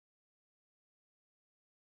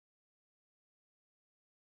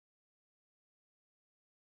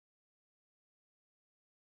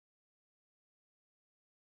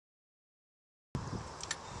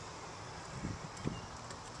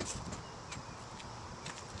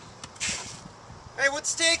Hey,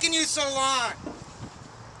 what's taking you so long?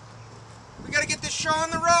 We gotta get this show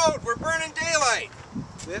on the road. We're burning daylight.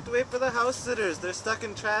 We have to wait for the house sitters. They're stuck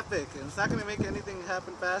in traffic, and it's not going to make anything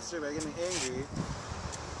happen faster by getting angry.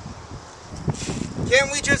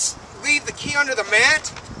 Can't we just leave the key under the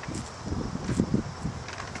mat?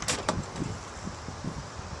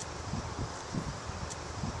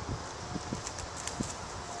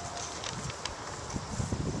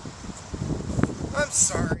 I'm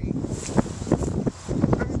sorry.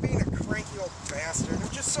 I'm being a cranky old bastard. I'm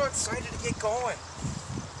just so excited to get going.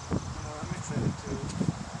 Oh, I'm excited too.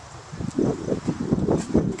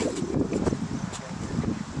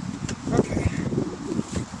 Okay.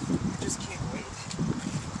 I just can't wait.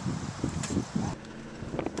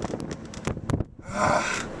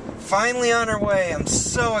 Finally on our way. I'm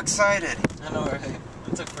so excited. I know, right?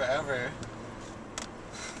 It took forever.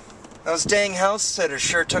 Those dang house sitters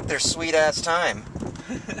sure took their sweet ass time.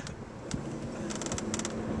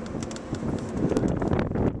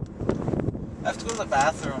 I have to go to the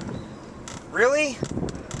bathroom. Really?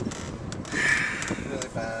 Really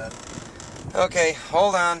bad. Okay,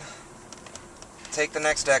 hold on. Take the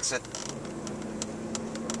next exit.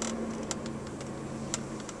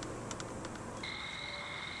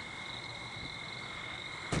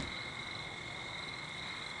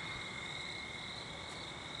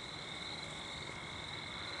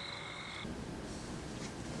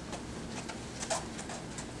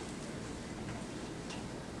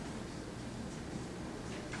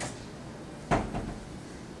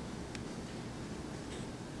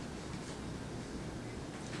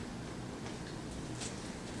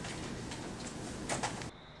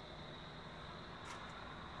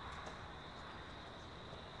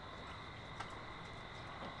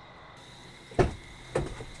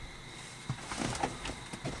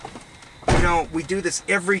 You know, we do this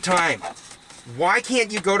every time. Why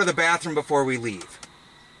can't you go to the bathroom before we leave?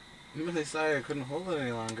 I'm really sorry I couldn't hold it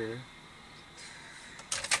any longer.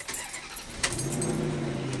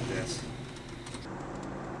 This.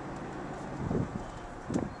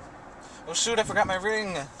 Oh shoot, I forgot my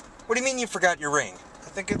ring. What do you mean you forgot your ring? I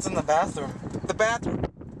think it's in the bathroom. The bathroom?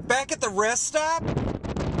 Back at the rest stop?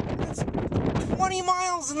 That's 20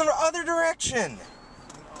 miles in the other direction.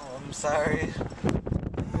 Oh, I'm sorry.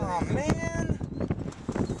 Oh, man.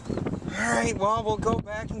 Alright, well, we'll go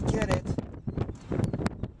back and get it.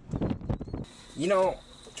 You know,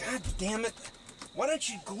 god damn it. Why don't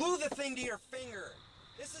you glue the thing to your finger?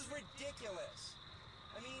 This is ridiculous.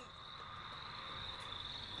 I mean,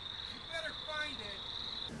 you better find it.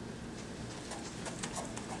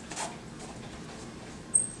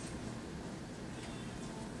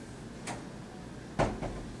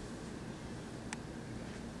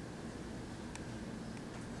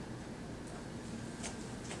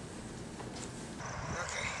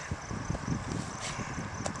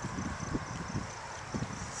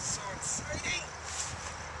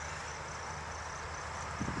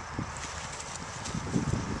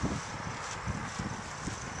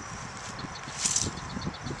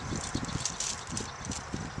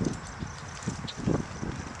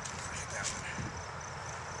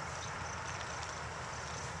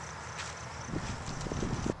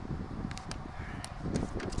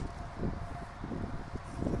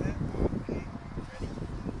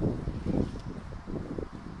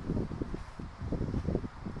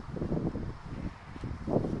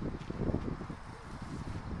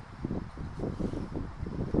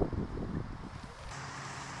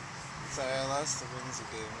 Sorry, I lost the rings you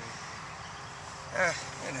gave me.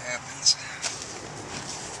 It happens.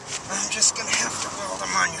 I'm just gonna have to weld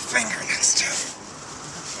them on your finger next time.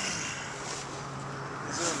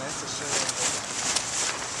 It's really nice to show you.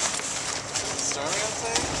 Is it stormy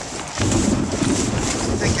outside?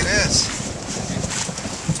 I think it is.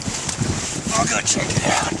 I'll go check it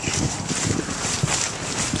out.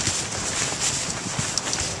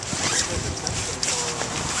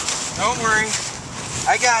 Don't worry.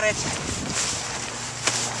 I got it.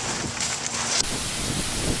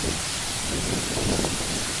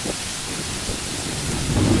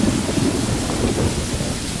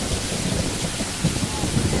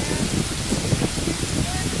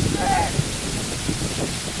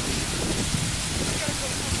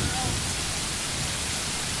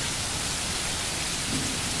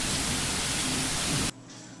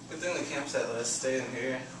 Good thing the campsite let us stay in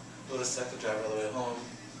here. We'll just have to drive all the way home.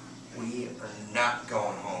 We are not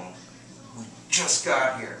going home. We just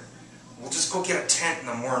got here. We'll just go get a tent in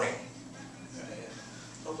the morning. Right.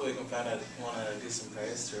 Hopefully we can find one at a decent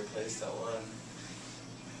price to replace that one.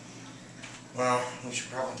 Well, we should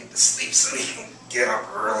probably get to sleep so we can get up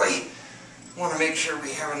early. Want to make sure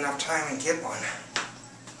we have enough time and get one.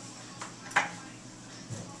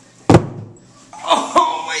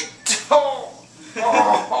 Oh, my toe!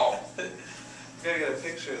 Oh! You gotta get a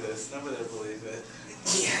picture of this. Nobody will believe it.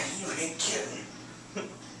 Yeah, you ain't kidding.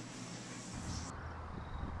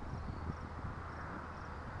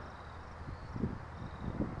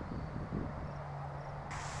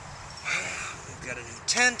 We've got a new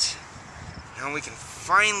tent. Now we can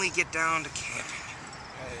finally get down to camping.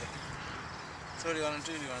 Right. So what do you want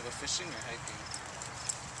to do? Do you want to go fishing or hiking?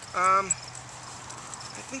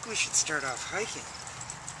 I think we should start off hiking.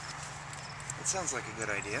 That sounds like a good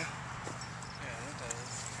idea. Yeah, it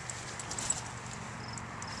does.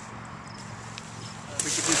 We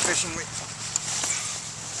could do fishing with...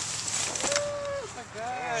 Oh my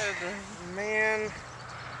god. Man,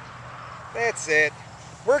 that's it.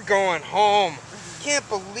 We're going home. Can't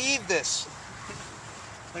believe this.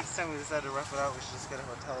 Next time we decide to rough it out, we should just get a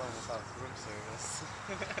hotel room without room service.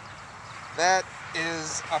 That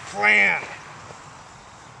is a plan.